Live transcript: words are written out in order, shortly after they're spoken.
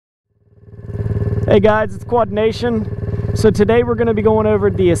Hey guys, it's Quad Nation. So today we're going to be going over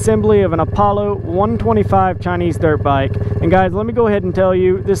the assembly of an Apollo 125 Chinese dirt bike. And guys, let me go ahead and tell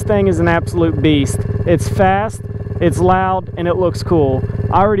you, this thing is an absolute beast. It's fast, it's loud, and it looks cool.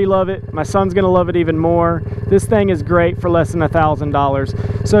 I already love it. My son's going to love it even more. This thing is great for less than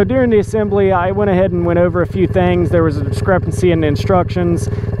 $1,000. So during the assembly, I went ahead and went over a few things. There was a discrepancy in the instructions,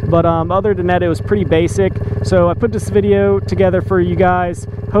 but other than that, it was pretty basic. So I put this video together for you guys.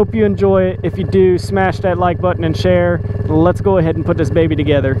 Hope you enjoy it. If you do, smash that like button and share. Let's go ahead and put this baby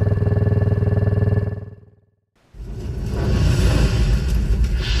together.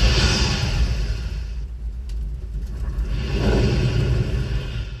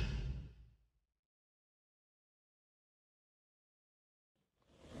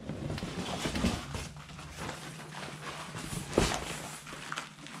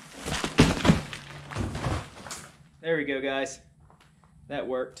 There we go, guys. That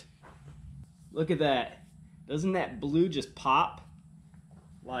worked. Look at that. Doesn't that blue just pop?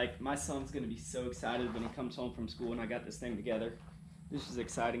 Like, my son's gonna be so excited when he comes home from school and I got this thing together. This is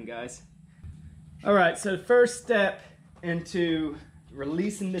exciting, guys. All right, so first step into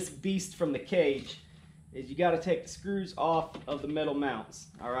releasing this beast from the cage is you gotta take the screws off of the metal mounts,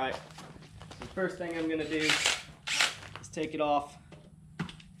 all right? So the first thing I'm gonna do is take it off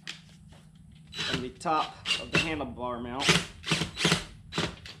from the top of the handlebar mount.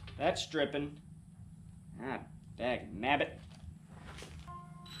 That's stripping. Ah, dag nabbit.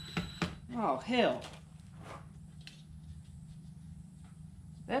 Oh, hell.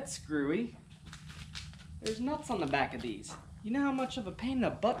 That's screwy. There's nuts on the back of these. You know how much of a pain in the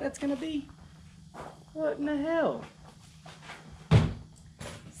butt that's gonna be? What in the hell?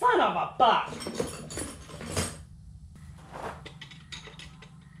 Son of a buck!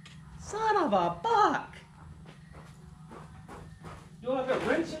 Son of a buck! Do I have a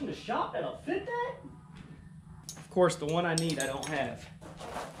wrench in the shop that'll fit that? Of course, the one I need I don't have.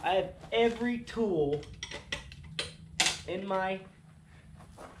 I have every tool in my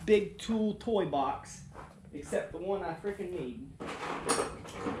big tool toy box except the one I freaking need.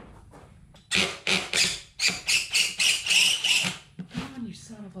 Come on, you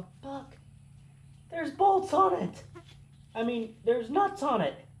son of a buck. There's bolts on it. I mean, there's nuts on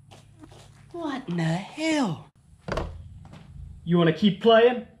it. What in the hell? You want to keep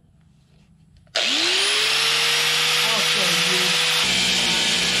playing? I'll show you.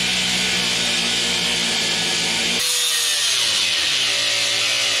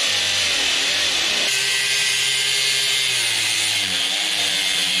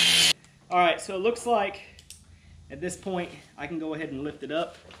 All right, so it looks like at this point I can go ahead and lift it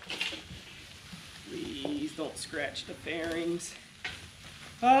up. Please don't scratch the fairings.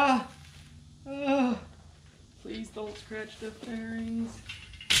 Please don't scratch the fairings.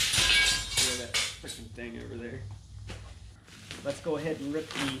 Throw that freaking thing over there. Let's go ahead and rip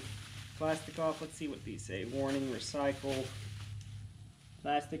the plastic off. Let's see what these say. Warning, recycle.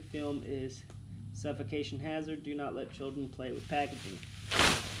 Plastic film is suffocation hazard. Do not let children play with packaging.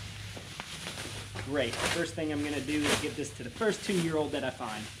 Great. First thing I'm going to do is give this to the first 2-year-old that I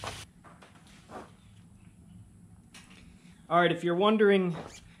find. Alright, if you're wondering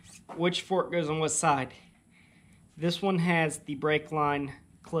which fork goes on what side, this one has the brake line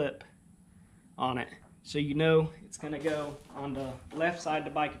clip on it. So you know it's going to go on the left side of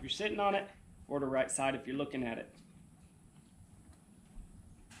the bike if you're sitting on it, or the right side if you're looking at it.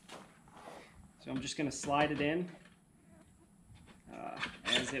 So I'm just going to slide it in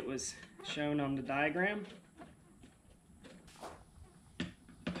as it was shown on the diagram.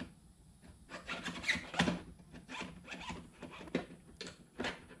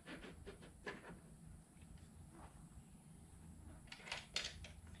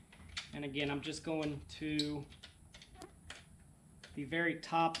 And again, I'm just going to the very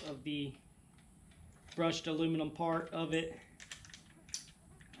top of the brushed aluminum part of it.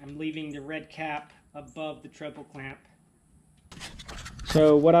 I'm leaving the red cap above the triple clamp.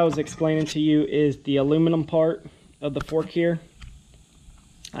 So what I was explaining to you is the aluminum part of the fork here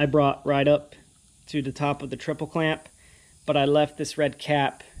I brought right up to the top of the triple clamp, but I left this red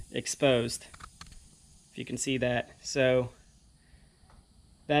cap exposed, if you can see that. So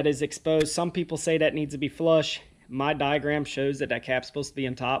that is exposed. Some people say that needs to be flush. My diagram shows that that cap's supposed to be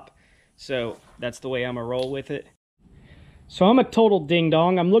on top, so that's the way I'm gonna roll with it. So I'm a total ding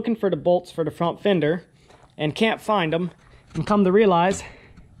dong. I'm looking for the bolts for the front fender and can't find them, and come to realize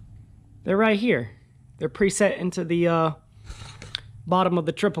they're right here. They're preset into the bottom of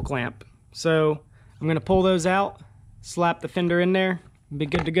the triple clamp. So I'm gonna pull those out, slap the fender in there, and be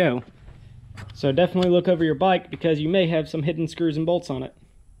good to go. So definitely look over your bike because you may have some hidden screws and bolts on it.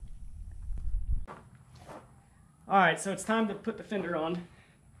 All right, so it's time to put the fender on.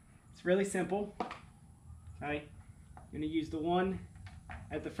 It's really simple. Okay, you're gonna use the one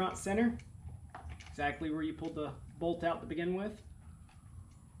at the front center, exactly where you pulled the bolt out to begin with.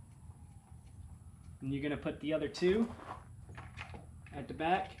 And you're gonna put the other two at the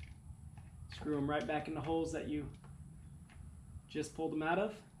back, screw them right back in the holes that you just pulled them out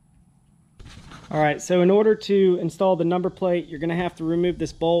of. All right, so in order to install the number plate, you're gonna have to remove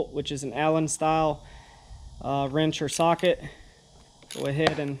this bolt, which is an Allen style wrench or socket. Go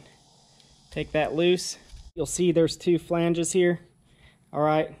ahead and take that loose. You'll see there's two flanges here, all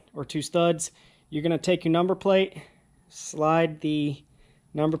right, or two studs. You're gonna take your number plate, slide the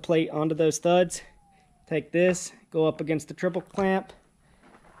number plate onto those studs, take this, go up against the triple clamp,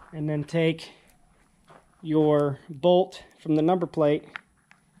 and then take your bolt from the number plate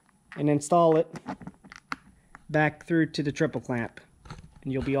and install it back through to the triple clamp,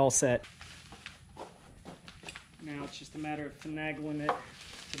 and you'll be all set. Now it's just a matter of finagling it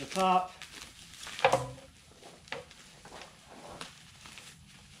to the top. I'm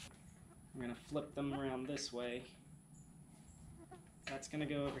going to flip them around this way. That's going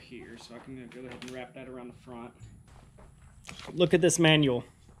to go over here, so I can go ahead and wrap that around the front. Look at this manual.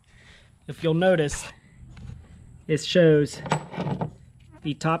 If you'll notice, it shows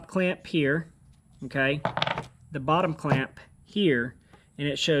the top clamp here, okay, the bottom clamp here, and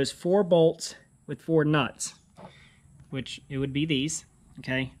it shows 4 bolts with 4 nuts, which it would be these,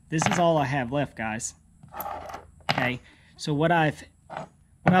 okay. This is all I have left, guys, okay. So what I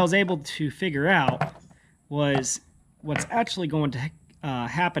was able to figure out was what's actually going to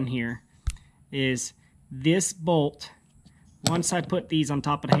happen here is this bolt, once I put these on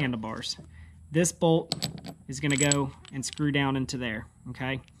top of the handlebars, this bolt is going to go and screw down into there,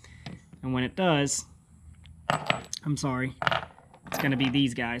 okay? And when it does, I'm sorry, it's going to be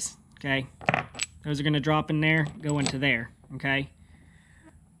these guys, okay? Those are going to drop in there, go into there, okay?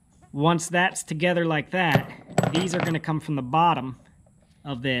 Once that's together like that, these are going to come from the bottom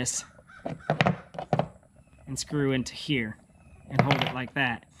of this and screw into here and hold it like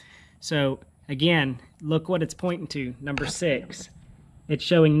that. So again, look what it's pointing to, number 6. It's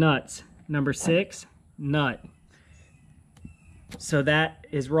showing nuts. Number 6, nut. So that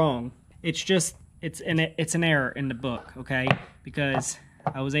is wrong. It's just, it's an error in the book, okay? Because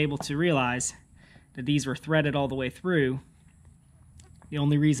I was able to realize that these were threaded all the way through. The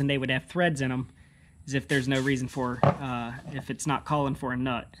only reason they would have threads in them is if there's no reason for, if it's not calling for a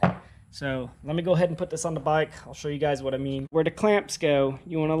nut. So let me go ahead and put this on the bike. I'll show you guys what I mean. Where the clamps go,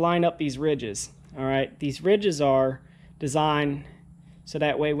 you want to line up these ridges, all right? These ridges are designed so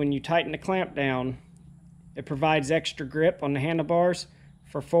that way when you tighten the clamp down, it provides extra grip on the handlebars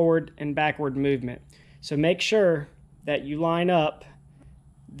for forward and backward movement. So make sure that you line up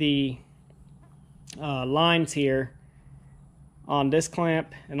the lines here on this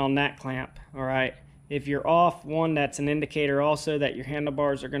clamp and on that clamp, all right? If you're off one, that's an indicator also that your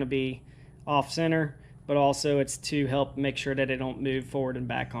handlebars are going to be off center, but also it's to help make sure that they don't move forward and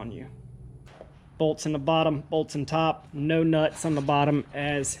back on you. Bolts in the bottom, bolts in top, no nuts on the bottom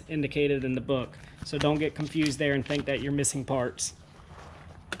as indicated in the book. So don't get confused there and think that you're missing parts.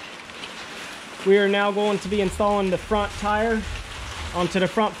 We are now going to be installing the front tire onto the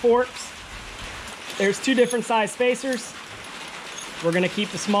front forks. There's 2 different size spacers. We're going to keep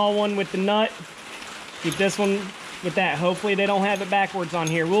the small one with the nut. Keep this one with that. Hopefully they don't have it backwards on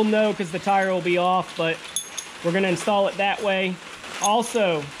here. We'll know because the tire will be off, but we're going to install it that way.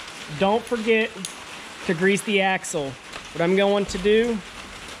 Also, don't forget to grease the axle. What I'm going to do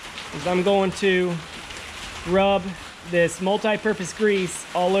is I'm going to rub this multi-purpose grease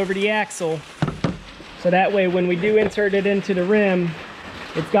all over the axle, so that way when we do insert it into the rim,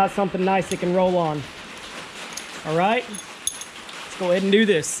 it's got something nice it can roll on. All right, let's go ahead and do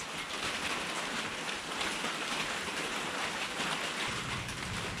this.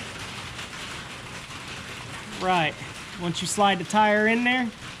 Right, once you slide the tire in there,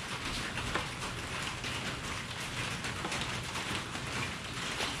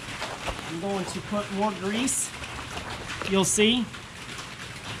 I'm going to put more grease. You'll see.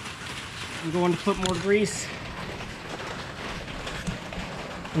 I'm going to put more grease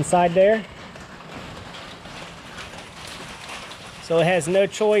inside there. So it has no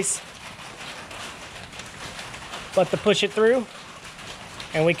choice but to push it through,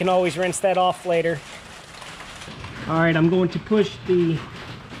 and we can always rinse that off later. All right, I'm going to push the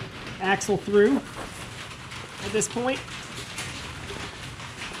axle through at this point.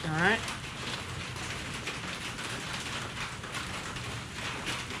 All right.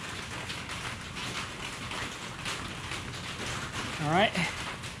 All right,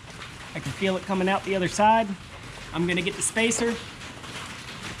 I can feel it coming out the other side. I'm gonna get the spacer.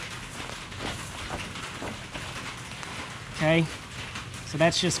 Okay, so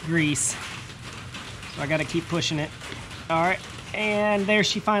that's just grease. So I gotta keep pushing it. All right, and there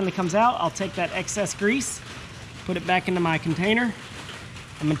she finally comes out. I'll take that excess grease, put it back into my container.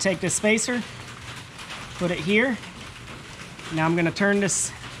 I'm gonna take this spacer, put it here. Now I'm gonna turn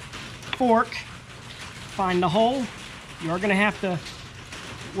this fork, find the hole. You are gonna have to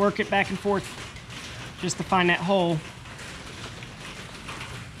work it back and forth just to find that hole.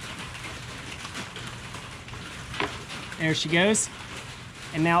 There she goes.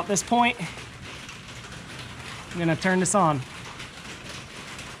 And now at this point, I'm gonna turn this on.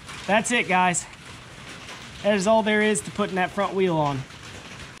 That's it, guys. That is all there is to putting that front wheel on.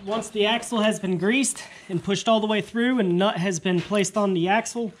 Once the axle has been greased and pushed all the way through and nut has been placed on the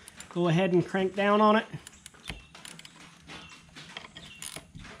axle, go ahead and crank down on it.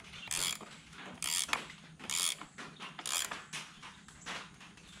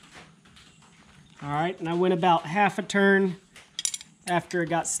 All right, and I went about half a turn after it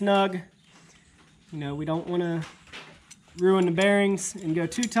got snug. You know, we don't want to ruin the bearings and go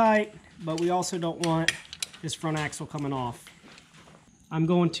too tight, but we also don't want this front axle coming off. I'm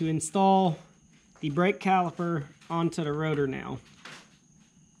going to install the brake caliper onto the rotor now.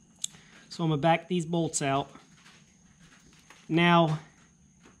 So I'm gonna back these bolts out. Now,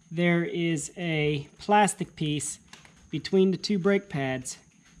 there is a plastic piece between the two brake pads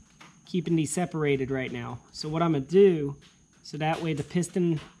keeping these separated right now. So what I'm gonna do, so that way the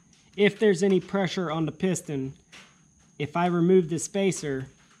piston, if there's any pressure on the piston, if I remove this spacer,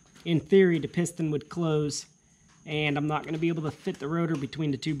 in theory the piston would close and I'm not gonna be able to fit the rotor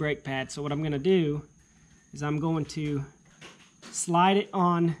between the two brake pads. So what I'm gonna do is I'm going to slide it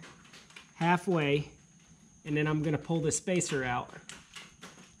on halfway and then I'm gonna pull this spacer out.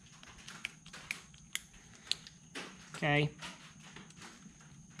 Okay.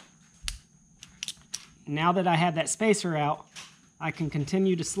 Now that I have that spacer out, I can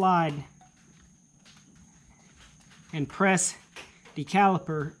continue to slide and press the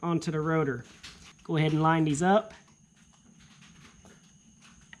caliper onto the rotor. Go ahead and line these up.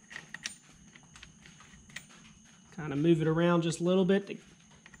 Kind of move it around just a little bit to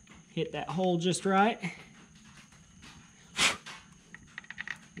hit that hole just right.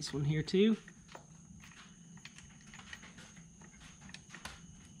 This one here too.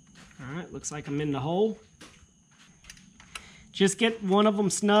 All right, looks like I'm in the hole. Just get one of them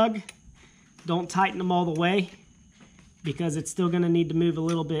snug. Don't tighten them all the way because it's still going to need to move a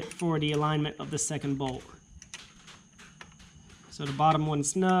little bit for the alignment of the second bolt. So the bottom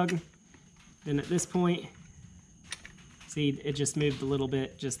one's snug. Then at this point, see, it just moved a little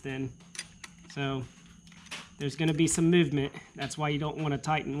bit just then. So there's going to be some movement. That's why you don't want to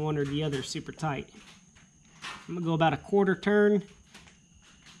tighten one or the other super tight. I'm going to go about a quarter turn.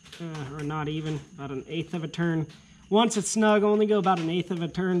 Or not even, about an eighth of a turn. Once it's snug, only go about an eighth of a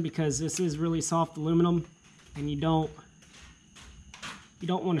turn because this is really soft aluminum and you don't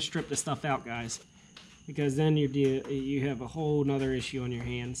want to strip the stuff out, guys, because then you have a whole nother issue on your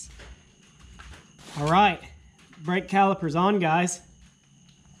hands. All right, brake caliper's on, guys.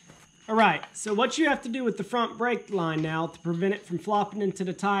 All right, so what you have to do with the front brake line now to prevent it from flopping into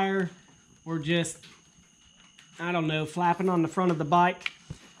the tire or just, I don't know, flapping on the front of the bike,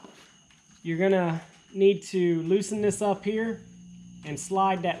 you're gonna need to loosen this up here and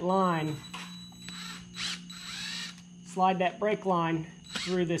slide that brake line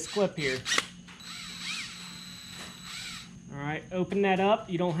through this clip here. All right, open that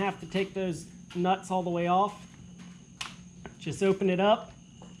up. You don't have to take those nuts all the way off. Just open it up,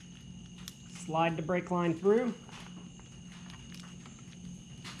 slide the brake line through,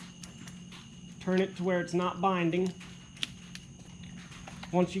 turn it to where it's not binding.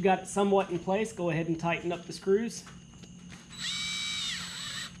 Once you got it somewhat in place, go ahead and tighten up the screws.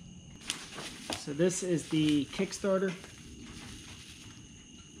 So this is the Kickstarter.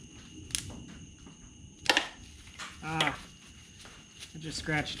 I just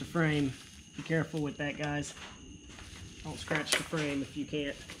scratched the frame. Be careful with that, guys. Don't scratch the frame if you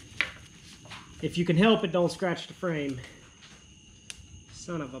can't. If you can help it, don't scratch the frame.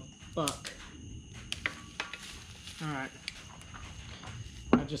 Son of a buck. All right.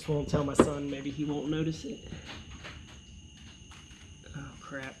 I just won't tell my son. Maybe he won't notice it. Oh,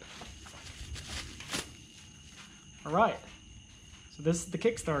 crap. All right. So this is the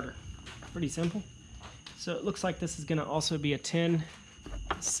Kickstarter. Pretty simple. So it looks like this is going to also be a 10.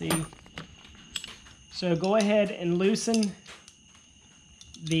 Let's see. So go ahead and loosen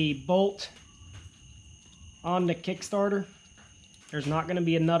the bolt on the Kickstarter. There's not going to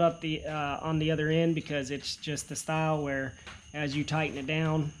be a nut up on the other end because it's just the style where as you tighten it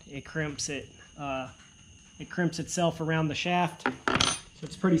down, it crimps itself around the shaft. So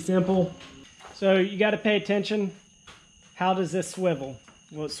it's pretty simple. So you got to pay attention. How does this swivel?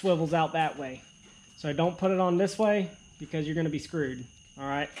 Well, it swivels out that way. So don't put it on this way because you're going to be screwed. All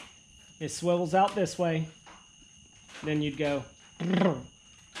right. It swivels out this way. Then you'd go.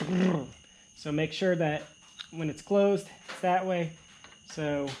 So make sure that when it's closed, it's that way.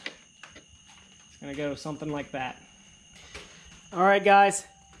 So it's going to go something like that. All right, guys.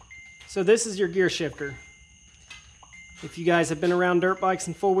 So this is your gear shifter. If you guys have been around dirt bikes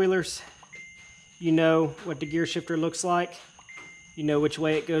and four-wheelers, you know what the gear shifter looks like. You know which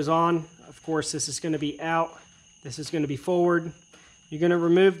way it goes on. Of course, this is going to be out. This is going to be forward. You're going to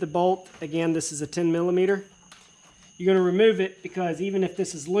remove the bolt. Again, this is a 10 millimeter. You're going to remove it because even if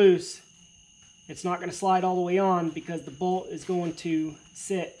this is loose, it's not going to slide all the way on because the bolt is going to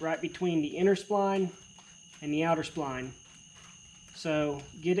sit right between the inner spline and the outer spline. So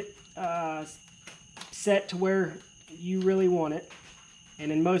get it set to where you really want it.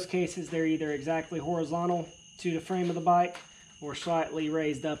 And in most cases, they're either exactly horizontal to the frame of the bike or slightly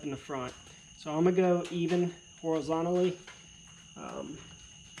raised up in the front. So I'm going to go even horizontally.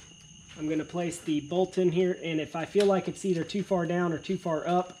 I'm going to place the bolt in here, and if I feel like it's either too far down or too far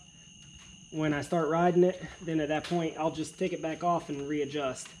up when I start riding it, then at that point I'll just take it back off and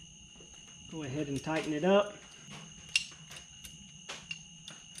readjust. Go ahead and tighten it up.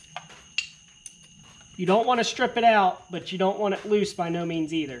 You don't want to strip it out, but you don't want it loose by no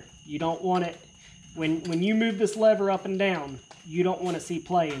means either. You don't want it, when you move this lever up and down, you don't want to see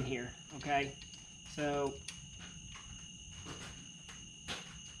play in here, okay? So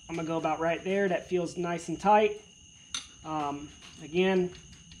I'm going to go about right there. That feels nice and tight. Again,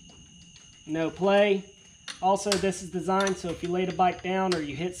 no play. Also, this is designed so if you lay the bike down or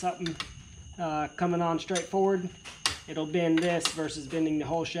you hit something coming on straight forward, it'll bend this versus bending the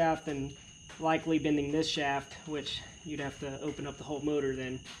whole shaft and likely bending this shaft, which you'd have to open up the whole motor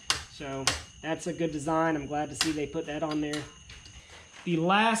then. So that's a good design. I'm glad to see they put that on there. The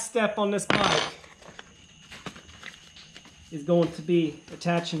last step on this bike is going to be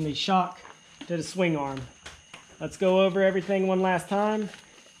attaching the shock to the swing arm. Let's go over everything one last time.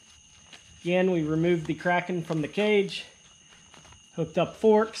 Again, we removed the Kraken from the cage, hooked up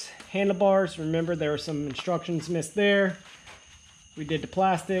forks, handlebars. Remember, there were some instructions missed there. We did the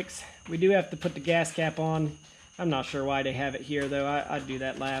plastics. We do have to put the gas cap on. I'm not sure why they have it here, though. I'd do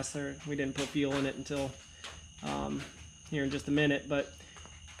that last. We didn't put fuel in it until here in just a minute. But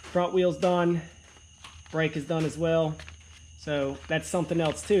front wheel's done. Brake is done as well. So that's something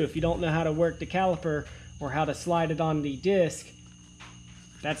else too. If you don't know how to work the caliper or how to slide it on the disc,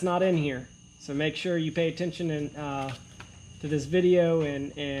 that's not in here. So make sure you pay attention to this video,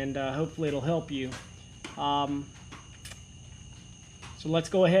 and hopefully it'll help you. So let's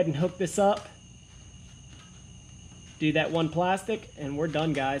go ahead and hook this up. Do that one plastic, and we're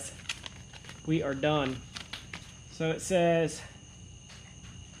done, guys. We are done. So it says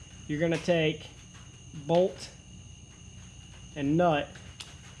you're going to take bolt and nut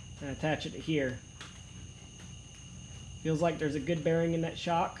and attach it to here. Feels like there's a good bearing in that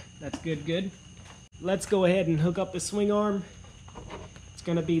shock. That's good. Let's go ahead and hook up the swing arm. It's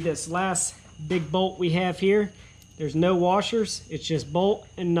going to be this last big bolt we have here. There's no washers. It's just bolt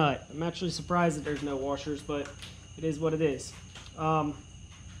and nut. I'm actually surprised that there's no washers, but it is what it is. I'm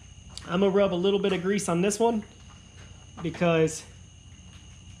going to rub a little bit of grease on this one because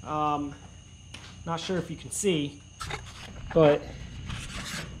not sure if you can see, but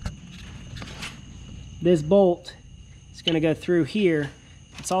this bolt is going to go through here.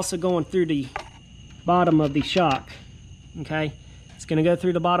 It's also going through the bottom of the shock. Okay, it's going to go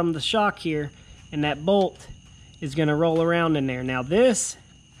through the bottom of the shock here, and that bolt is going to roll around in there. Now this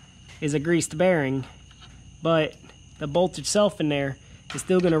is a greased bearing, but the bolt itself in there is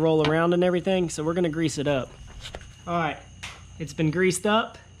still going to roll around and everything, so we're going to grease it up. Alright, it's been greased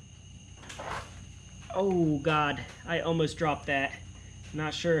up. Oh God, I almost dropped that.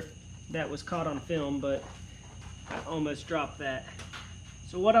 Not sure if that was caught on film, but I almost dropped that.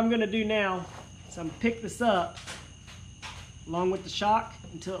 So what I'm going to do now is I'm going to pick this up along with the shock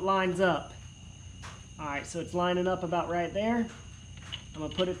until it lines up. Alright, so it's lining up about right there. I'm going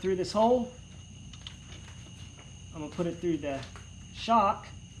to put it through this hole. I'm going to put it through the shock.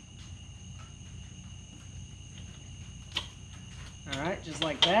 Alright, just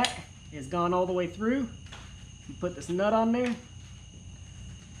like that. It's gone all the way through. You put this nut on there.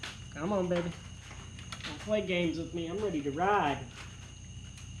 Come on, baby. Don't play games with me. I'm ready to ride.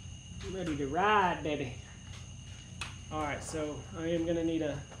 I'm ready to ride, baby. Alright, so I am going to need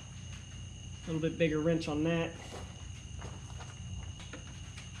a little bit bigger wrench on that.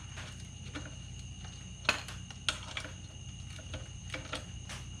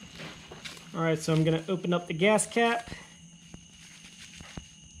 Alright, so I'm going to open up the gas cap.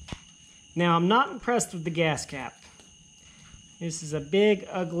 Now, I'm not impressed with the gas cap. This is a big,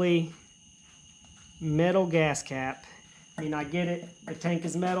 ugly metal gas cap. I mean, I get it, the tank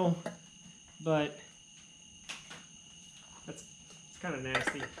is metal, but it's kind of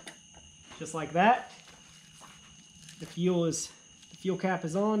nasty. Just like that, the fuel cap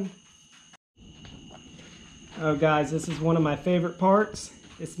is on. Oh guys, this is one of my favorite parts.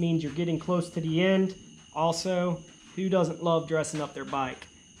 This means you're getting close to the end. Also, who doesn't love dressing up their bike?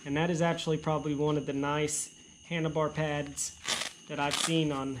 And that is actually probably one of the nice handlebar pads that I've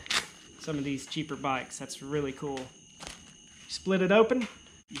seen on some of these cheaper bikes. That's really cool. You split it open,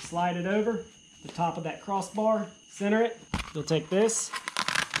 you slide it over the top of that crossbar, center it. You'll take this.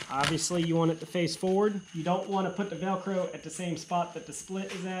 Obviously you want it to face forward. You don't want to put the Velcro at the same spot that the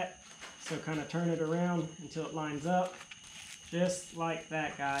split is at. So kind of turn it around until it lines up. Just like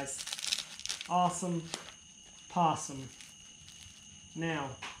that, guys. Awesome possum. Now,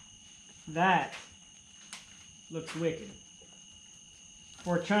 that looks wicked.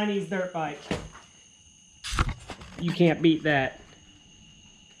 For a Chinese dirt bike, you can't beat that.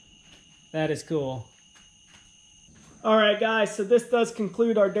 That is cool. Alright guys, so this does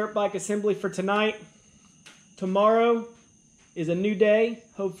conclude our dirt bike assembly for tonight. Tomorrow is a new day.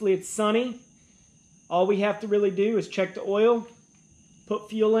 Hopefully it's sunny. All we have to really do is check the oil, put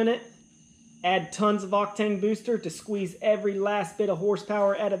fuel in it, add tons of octane booster to squeeze every last bit of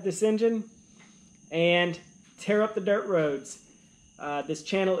horsepower out of this engine, and tear up the dirt roads. This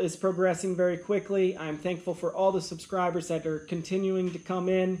channel is progressing very quickly. I'm thankful for all the subscribers that are continuing to come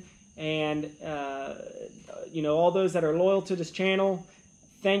in, and you know, all those that are loyal to this channel.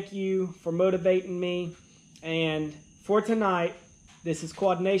 Thank you for motivating me. And for tonight, this is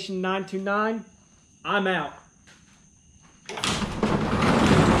Quad Nation 929. I'm out.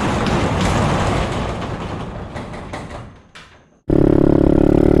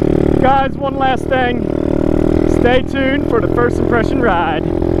 Guys, one last thing. Stay tuned for the first impression ride,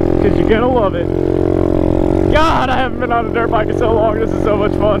 because you're gonna love it. God, I haven't been on a dirt bike in so long. This is so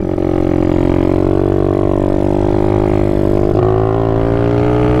much fun.